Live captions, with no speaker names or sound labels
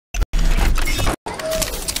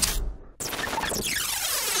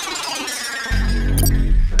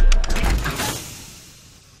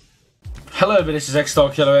Hello everybody, this is X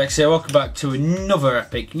here. Welcome back to another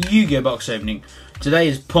epic Yu-Gi-Oh box opening. Today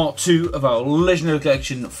is part 2 of our Legendary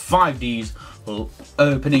Collection 5Ds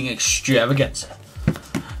opening extravaganza.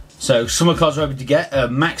 So some of the cards we're able to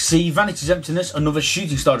get, Max C, Vanity's Emptiness, another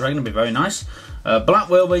Shooting Star Dragon, will be very nice. Black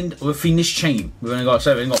Whirlwind with Fiendish Chain. We've only got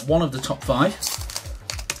one of the top 5.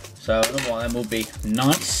 So another one of them will be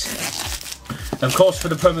nice. Of course, for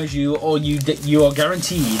the promos, you are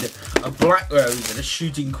guaranteed a Black Rose and a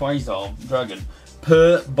Shooting Quasar Dragon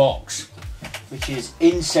per box, which is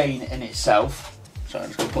insane in itself. So I'm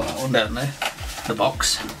just going to put that one down there, the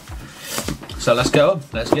box. So let's go,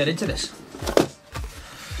 let's get into this.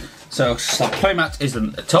 So playmat is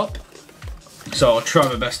at the top, so I'll try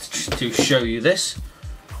my best to show you this.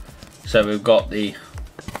 So we've got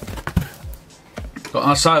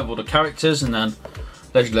our side of all the characters, and then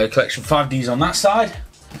Legendary Collection 5Ds on that side,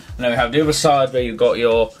 and then we have the other side where you've got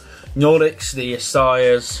your Nordics, the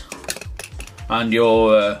Asires, and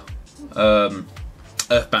your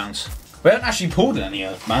Earthbounds. We haven't actually pulled any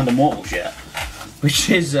Earthbound Immortals yet, which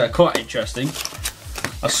is quite interesting.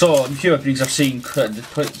 I saw a few openings I've seen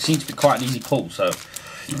seem to be quite an easy pull, so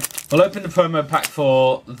we'll open the promo pack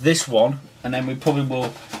for this one, and then we probably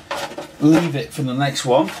will leave it for the next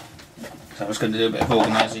one. So I'm just going to do a bit of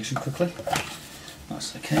organisation quickly.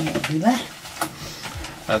 That's okay, that'll be there.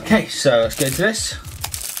 Okay, so let's get into this.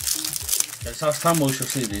 It's last time we shall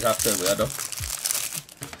see these after we are done.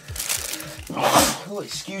 Oh,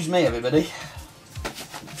 excuse me, everybody.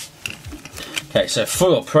 Okay, so for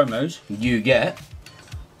your promos, you get,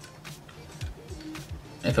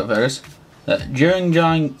 if it varies,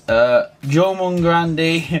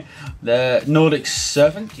 Jormungandr, the Nordic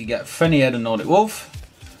Servant. You get Fenrir the Nordic Wolf,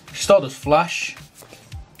 Stardust Flash,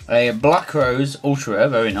 a Black Rose Ultra Rare,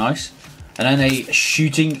 very nice, and then a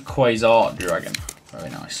Shooting Quasar Dragon, very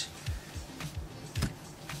nice.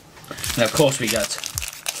 And of course we get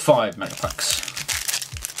 5 mega packs.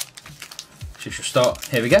 So we shall start.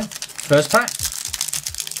 Here we go. First pack.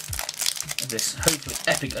 This hopefully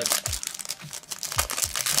epic opening.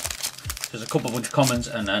 There's a couple bunch of commons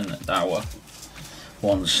and then our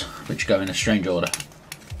ones which go in a strange order.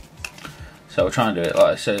 So we'll try and do it like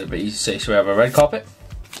I said, a bit easy to see. So we have a red carpet,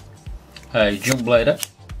 a Jump Blader,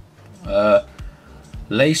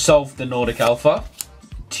 Laysolve the Nordic Alpha,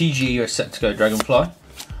 TG Receptacle Dragonfly,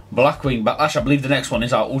 Blackwing Backlash. I believe the next one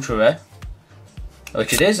is our Ultra Rare,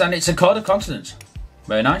 which it is, and it's a card of Continents.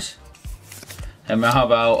 Very nice. And we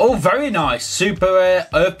have our, oh very nice, Super Rare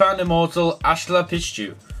Earthbound Immortal Ashla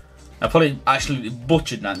Pichu. I probably actually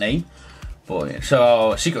butchered that name, but so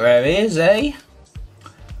our secret rare is a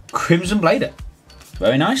Crimson Blader.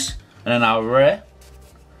 Very nice. And then our rare,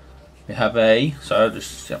 we have a,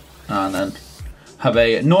 and then have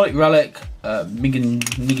a Nordic Relic Migan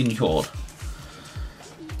Horde.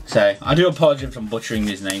 So I do apologise if I'm butchering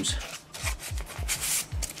these names.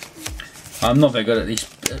 I'm not very good at these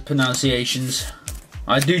pronunciations.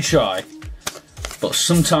 I do try, but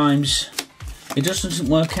sometimes it just doesn't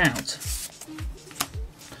work out.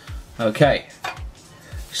 Okay,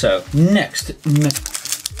 so next, so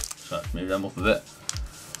let's move them up a bit.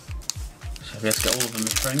 So we have to get all of them in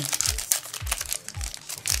frame.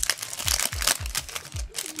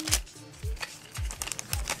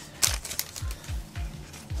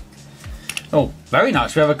 Oh, very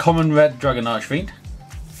nice. We have a common red Dragon Archfiend.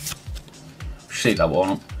 See that one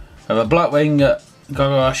up. We have a Blackwing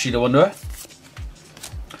Gogarashi the Wanderer,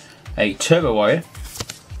 a Turbo Warrior,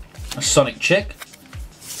 a Sonic Chick,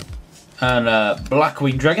 and a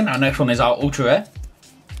Blackwing Dragon. Our next one is our Ultra Rare.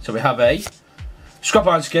 So we have a Scrap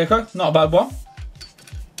Iron Scarecrow, not a bad one.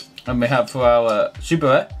 And we have for our Super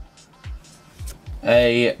Rare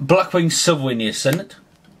a Blackwing Silverwing the Ascendant.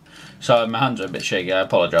 So my hands are a bit shaky, I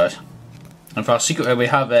apologise. And for our secret rare we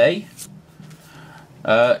have a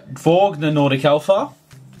Vorg the Nordic Alpha.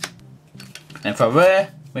 And for our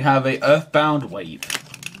rare we have a Earthbound Wave.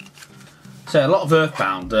 So a lot of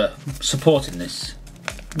Earthbound supporting these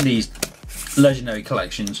legendary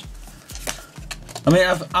collections. I mean,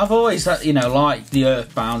 I've always liked the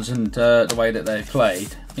Earthbounds and the way that they've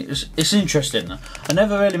played. It's interesting. I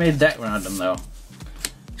never really made a deck around them though.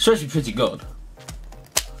 It's actually pretty good,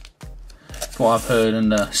 from what I've heard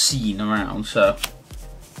and seen around. So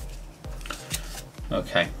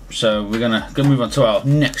okay, so we're gonna move on to our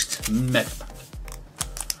next mega pack.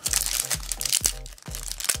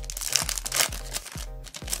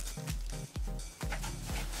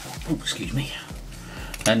 Oh, excuse me.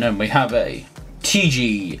 And then we have a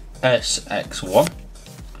TGSX1,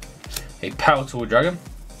 a Power Tool Dragon,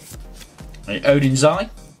 a Odin's Eye,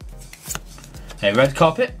 a red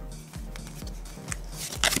carpet,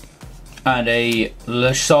 and a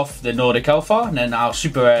Lushoff, the Nordic Alpha, and then our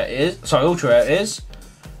super rare is, sorry, ultra rare is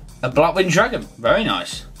a Blackwing Dragon. Very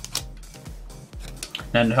nice.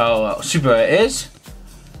 Then our super rare is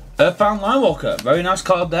Earthbound Linewalker. Very nice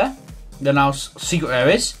card there. Then our secret rare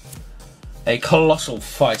is a Colossal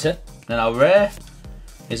Fighter. Then our rare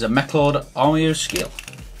is a Mechlord Army of Skill.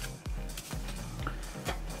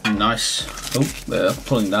 Nice. Oh, we're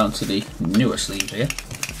pulling down to the newer sleeves here.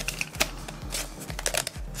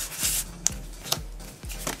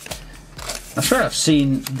 I swear I've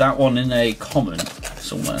seen that one in a common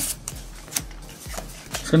somewhere.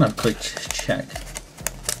 Just gonna have a quick check.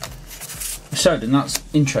 So then that's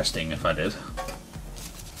interesting if I did.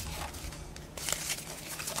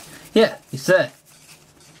 Yeah, it's there.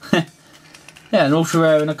 Yeah, an ultra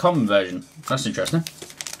rare in a common version. That's interesting.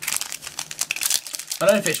 I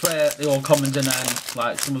don't know if it's where the all commons and then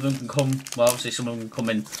like some of them can come, well obviously some of them can come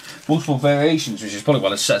in multiple variations, which is probably why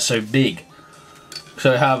the set's so big.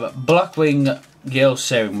 So we have Blackwing Gale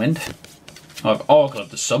Searing Wind, I have Oracle of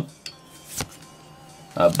the Sun,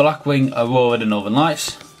 Blackwing Aurora the Northern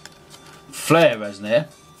Lights, Flare Resonate,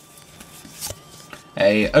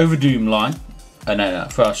 a Overdoom line, and then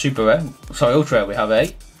for our super rare, sorry ultra rare we have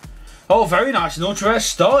a, oh very nice, an ultra rare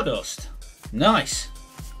Stardust, nice.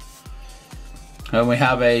 And we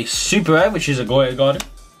have a super rare which is a Goya Garden,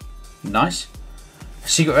 nice. A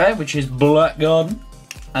secret rare which is Black Garden,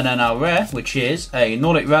 and then our rare which is a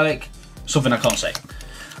Nordic Relic, something I can't say.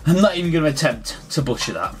 I'm not even going to attempt to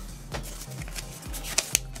butcher that.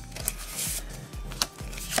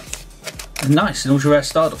 Nice, an ultra rare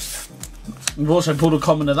Stardust. We've also pulled a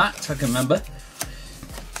common of that, I can remember.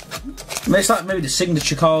 It's like maybe the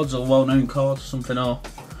signature cards or well-known cards or something, or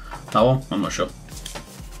that one, I'm not sure.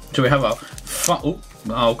 So we have our,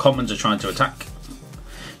 our commons are trying to attack.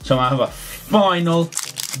 So I have a final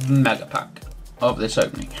mega pack of this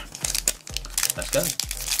opening. Let's go.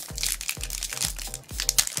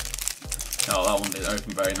 Oh, that one did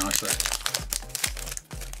open very nicely.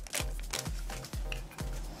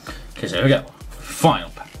 Okay, so here we go. Final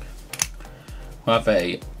pack.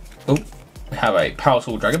 We have a, Power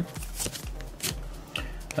Tool Dragon,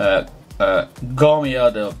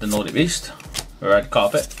 Garmiard of the Nordic Beast, Red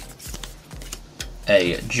Carpet,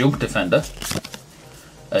 a Jug Defender,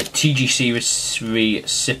 a TGC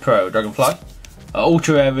Cipro Dragonfly,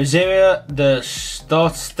 Ultra Rare Rosaria, the Star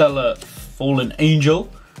Stellar Fallen Angel,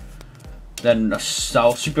 then our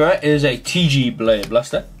super rare is a TG Blade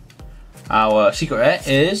Blaster, our secret rare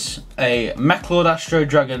is a Mechlord Astro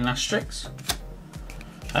Dragon Asterix,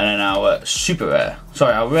 and then our super rare,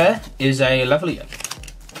 sorry, our rare is a Levelier.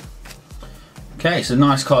 Okay, so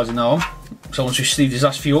nice cards in that one. So once we've sleeved these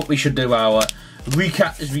last few up, we should do our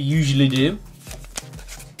recap as we usually do.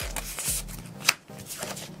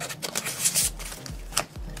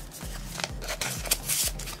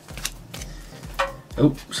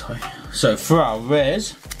 Oh, sorry. So for our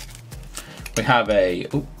rares, we have a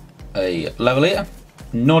Levelier,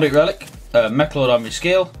 Nordic Relic, Mechlord Army of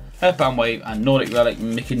Skill, Earthbound Wave, and Nordic Relic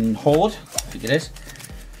Mickin Horde, I think it is.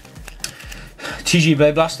 TG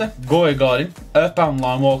Blade Blaster, Goya Guardian, Earthbound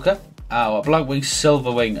Linewalker, our Blackwing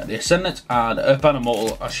Silverwing the Ascendant, and Earthbound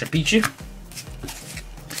Immortal Ashapichu.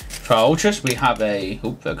 For our Ultras, we have a,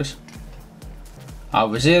 focus, our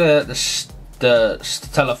Rosaria, the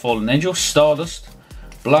Stellar Fallen Angel, Stardust,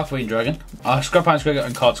 Blackwing Dragon, our Scrap Iron Squigger,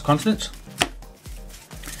 and Cards of Continents.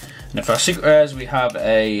 And then for our secret rares, we have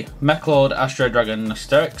a Mechlord Astro Dragon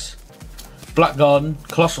Asterix, Black Garden,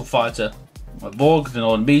 Colossal Fighter, Borg, the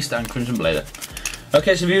Northern Beast, and Crimson Blader.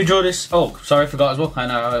 Okay, so if you enjoyed this, oh, sorry, I forgot as well, I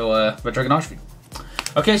know Red Dragon Archery.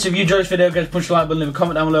 Okay, so if you enjoyed this video, go to punch the like button, leave a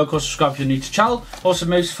comment down below, of course, subscribe if you're new to the channel. Also,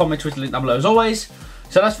 follow my Twitter link down below as always.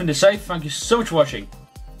 So that's been to say, thank you so much for watching.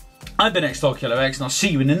 I've been X-Killer X, and I'll see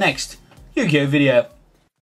you in the next Yu-Gi-Oh video.